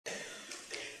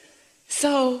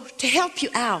So to help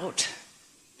you out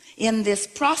in this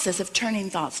process of turning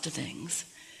thoughts to things,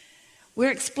 we're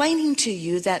explaining to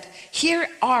you that here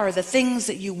are the things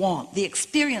that you want, the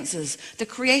experiences, the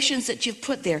creations that you've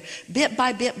put there, bit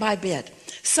by bit by bit,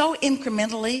 so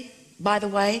incrementally, by the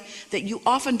way, that you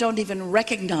often don't even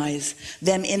recognize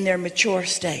them in their mature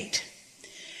state.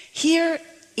 Here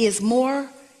is more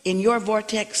in your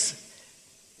vortex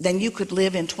than you could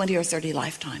live in 20 or 30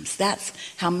 lifetimes. That's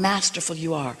how masterful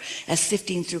you are at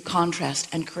sifting through contrast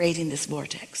and creating this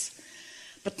vortex.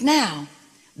 But now,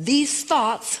 these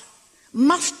thoughts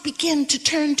must begin to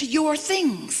turn to your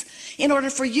things in order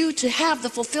for you to have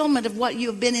the fulfillment of what you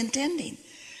have been intending.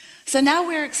 So now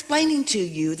we're explaining to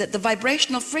you that the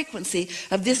vibrational frequency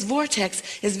of this vortex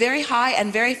is very high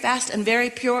and very fast and very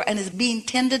pure, and is being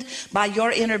tended by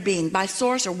your inner being, by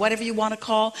source, or whatever you want to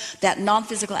call that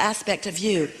non-physical aspect of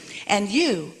you. And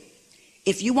you,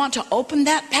 if you want to open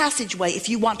that passageway, if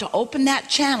you want to open that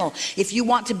channel, if you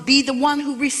want to be the one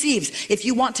who receives, if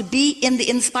you want to be in the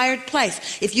inspired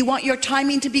place, if you want your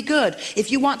timing to be good,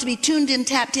 if you want to be tuned in,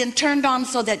 tapped in, turned on,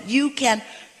 so that you can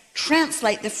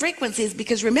translate the frequencies,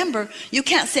 because remember, you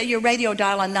can't set your radio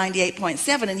dial on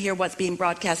 98.7 and hear what's being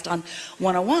broadcast on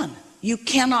 101. You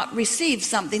cannot receive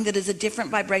something that is a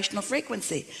different vibrational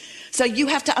frequency. So you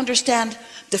have to understand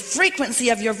the frequency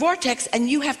of your vortex, and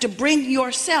you have to bring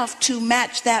yourself to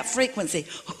match that frequency.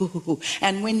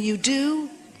 And when you do,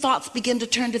 thoughts begin to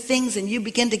turn to things, and you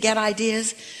begin to get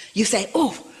ideas. You say,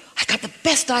 oh, I got the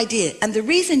best idea. And the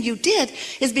reason you did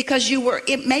is because you were,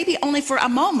 it maybe only for a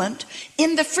moment,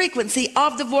 in the frequency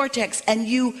of the vortex, and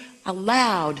you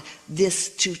allowed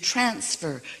this to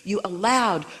transfer. You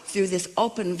allowed, through this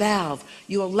open valve,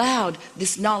 you allowed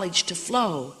this knowledge to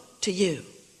flow to you.